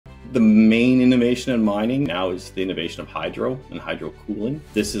The main innovation in mining now is the innovation of hydro and hydro cooling.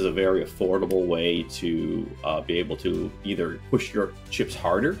 This is a very affordable way to be able to either push your chips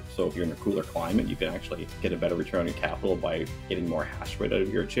harder. So if you're in a cooler climate, you can actually get a better return on capital by getting more hash rate out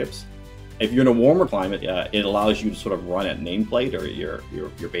of your chips. If you're in a warmer climate, it allows you to sort of run at nameplate or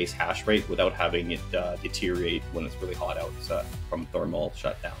your base hash rate without having it deteriorate when it's really hot out from thermal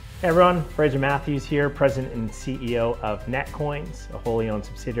shutdown. Hey everyone, Fraser Matthews here, President and CEO of Netcoins, a wholly owned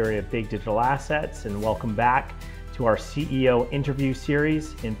subsidiary of BIGG Digital Assets, and welcome back to our CEO interview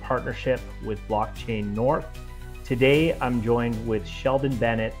series in partnership with Blockchain North. Today, I'm joined with Sheldon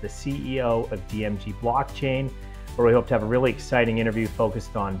Bennett, the CEO of DMG Blockchain, where we hope to have a really exciting interview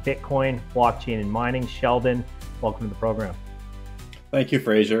focused on Bitcoin, blockchain, and mining. Sheldon, welcome to the program. Thank you,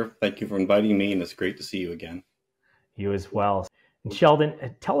 Fraser. Thank you for inviting me, and it's great to see you again. You as well. And Sheldon,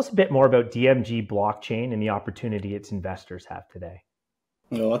 tell us a bit more about DMG Blockchain and the opportunity its investors have today.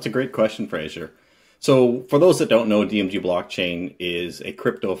 Well, that's a great question, Fraser. So for those that don't know, DMG Blockchain is a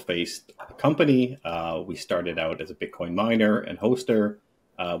crypto-based company. We started out as a Bitcoin miner and hoster.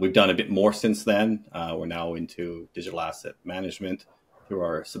 We've done a bit more since then. We're now into digital asset management through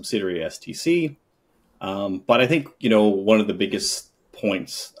our subsidiary STC. But I think, one of the biggest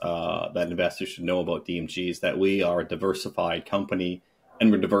points that investors should know about DMG is that we are a diversified company,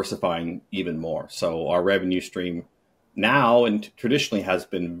 and we're diversifying even more. So our revenue stream now and traditionally has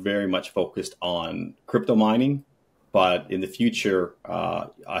been very much focused on crypto mining. But in the future,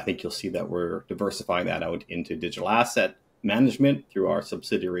 I think you'll see that we're diversifying that out into digital asset management through our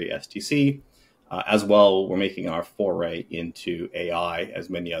subsidiary STC. As well, we're making our foray into AI, as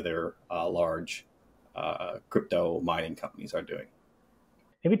many other large crypto mining companies are doing.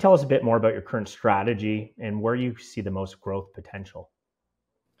 Maybe tell us a bit more about your current strategy and where you see the most growth potential.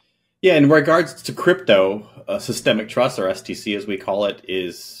 Yeah, in regards to crypto, systemic trust, or STC as we call it,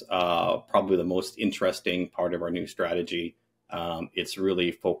 is probably the most interesting part of our new strategy. It's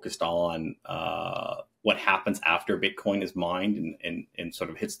really focused on what happens after Bitcoin is mined and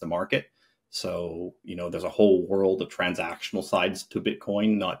sort of hits the market. So, there's a whole world of transactional sides to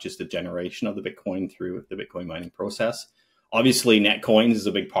Bitcoin, not just the generation of the Bitcoin through the Bitcoin mining process. Obviously, Netcoins is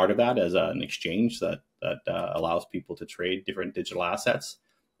a big part of that as an exchange that allows people to trade different digital assets.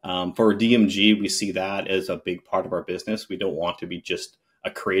 For DMG, we see that as a big part of our business. We don't want to be just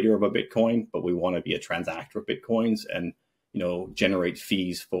a creator of a Bitcoin, but we want to be a transactor of Bitcoins and generate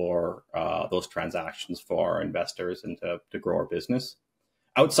fees for those transactions for our investors and to grow our business.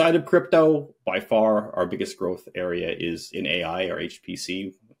 Outside of crypto, by far, our biggest growth area is in AI or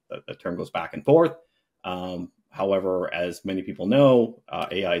HPC. The term goes back and forth. However, as many people know,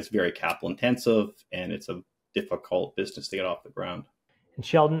 AI is very capital intensive and it's a difficult business to get off the ground. And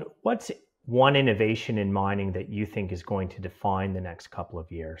Sheldon, what's one innovation in mining that you think is going to define the next couple of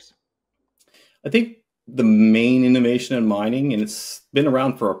years? I think the main innovation in mining, and it's been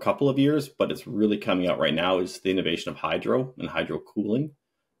around for a couple of years, but it's really coming out right now, is the innovation of hydro and hydro cooling.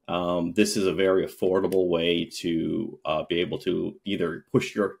 This is a very affordable way to be able to either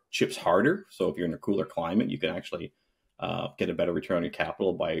push your chips harder. So if you're in a cooler climate, you can actually get a better return on your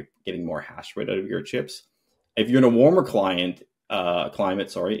capital by getting more hash rate out of your chips. If you're in a warmer climate,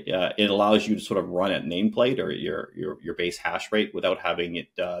 it allows you to sort of run at nameplate or your base hash rate without having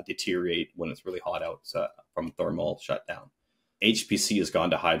it deteriorate when it's really hot out from thermal shutdown. HPC has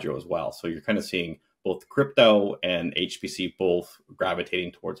gone to hydro as well. So you're kind of seeing both crypto and HPC both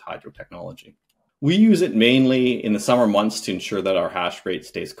gravitating towards hydro technology. We use it mainly in the summer months to ensure that our hash rate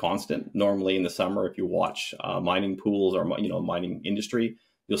stays constant. Normally in the summer, if you watch mining pools or mining industry,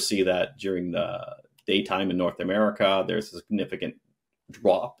 you'll see that during the daytime in North America, there's a significant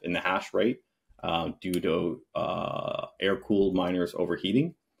drop in the hash rate due to air-cooled miners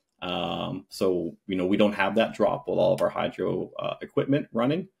overheating. So we don't have that drop with all of our hydro equipment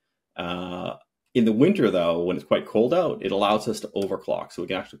running. In the winter, though, when it's quite cold out, it allows us to overclock. So we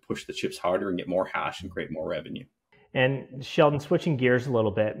can actually push the chips harder and get more hash and create more revenue. And Sheldon, switching gears a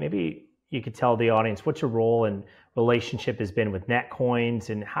little bit, maybe you could tell the audience what your role and relationship has been with Netcoins,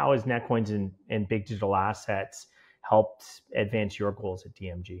 and how has Netcoins and BIGG Digital Assets helped advance your goals at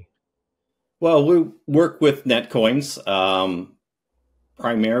DMG? Well, we work with Netcoins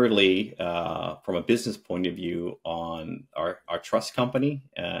primarily from a business point of view on our trust company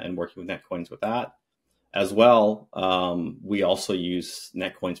and working with Netcoins with that. As well, we also use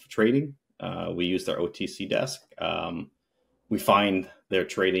Netcoins for trading. We use their OTC desk. We find their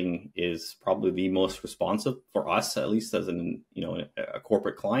trading is probably the most responsive for us, at least as a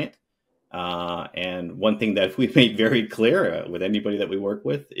corporate client. And one thing that we've made very clear with anybody that we work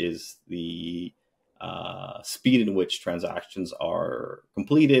with is the speed in which transactions are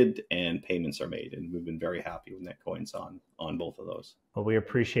completed and payments are made. And we've been very happy with Netcoins on both of those. Well, we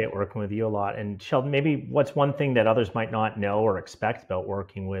appreciate working with you a lot. And Sheldon, maybe what's one thing that others might not know or expect about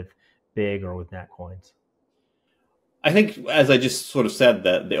working with BIGG or with Netcoins? I think, as I just sort of said,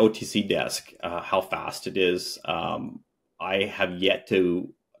 that the OTC desk, how fast it is. I have yet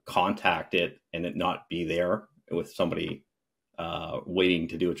to contact it and it not be there with somebody waiting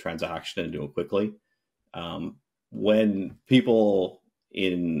to do a transaction and do it quickly. When people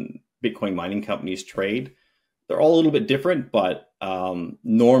in Bitcoin mining companies trade, they're all a little bit different, but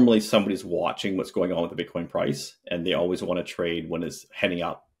normally somebody's watching what's going on with the Bitcoin price, and they always want to trade when it's heading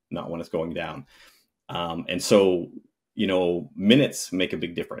up, not when it's going down. And so, minutes make a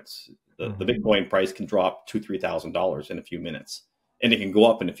big difference. The Bitcoin price can drop $2,000-$3,000 in a few minutes, and it can go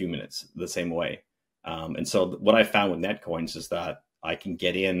up in a few minutes the same way. And so what I found with Netcoins is that I can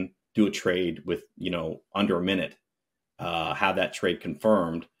get in, do a trade with, under a minute, have that trade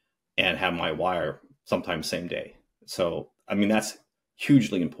confirmed, and have my wire sometimes same day. So, I mean, that's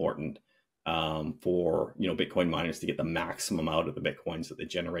hugely important for, Bitcoin miners to get the maximum out of the Bitcoins that they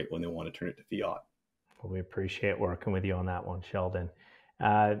generate when they want to turn it to fiat. Well, we appreciate working with you on that one, Sheldon.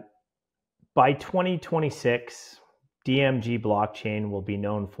 By 2026, DMG blockchain will be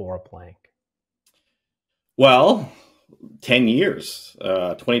known for a blank. Well, 10 years.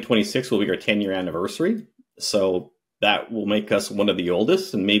 2026 will be our 10-year anniversary. So that will make us one of the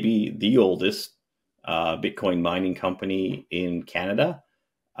oldest, and maybe the oldest Bitcoin mining company in Canada.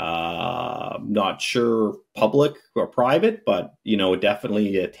 Not sure public or private, but,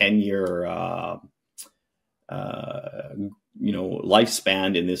 definitely a 10-year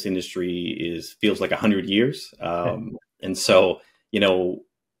lifespan in this industry feels like 100 years. And so,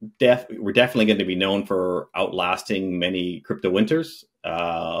 we're definitely going to be known for outlasting many crypto winters.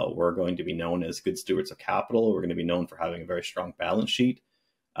 We're going to be known as good stewards of capital. We're going to be known for having a very strong balance sheet.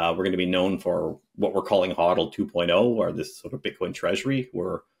 We're going to be known for what we're calling HODL 2.0, or this sort of Bitcoin treasury.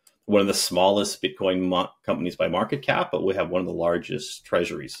 We're one of the smallest Bitcoin companies by market cap, but we have one of the largest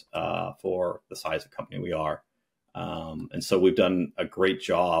treasuries for the size of company we are. And so we've done a great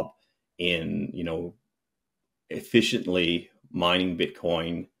job in, efficiently mining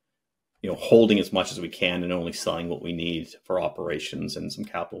Bitcoin, holding as much as we can and only selling what we need for operations and some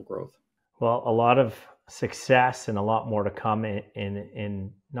capital growth. Well, a lot of success and a lot more to come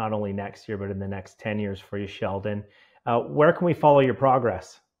in not only next year, but in the next 10 years for you, Sheldon. Where can we follow your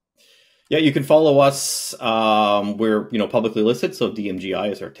progress? Yeah, you can follow us. We're publicly listed, so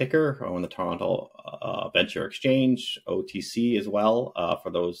DMGI is our ticker on the Toronto Venture Exchange, OTC as well. For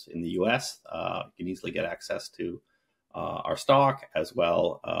those in the US, you can easily get access to our stock as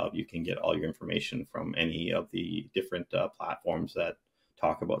well. You can get all your information from any of the different platforms that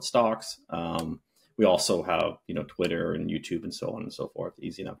talk about stocks. We also have Twitter and YouTube and so on and so forth.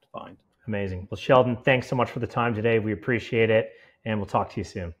 Easy enough to find. Amazing. Well, Sheldon, thanks so much for the time today. We appreciate it, and we'll talk to you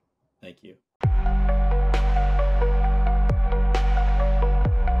soon. Thank you.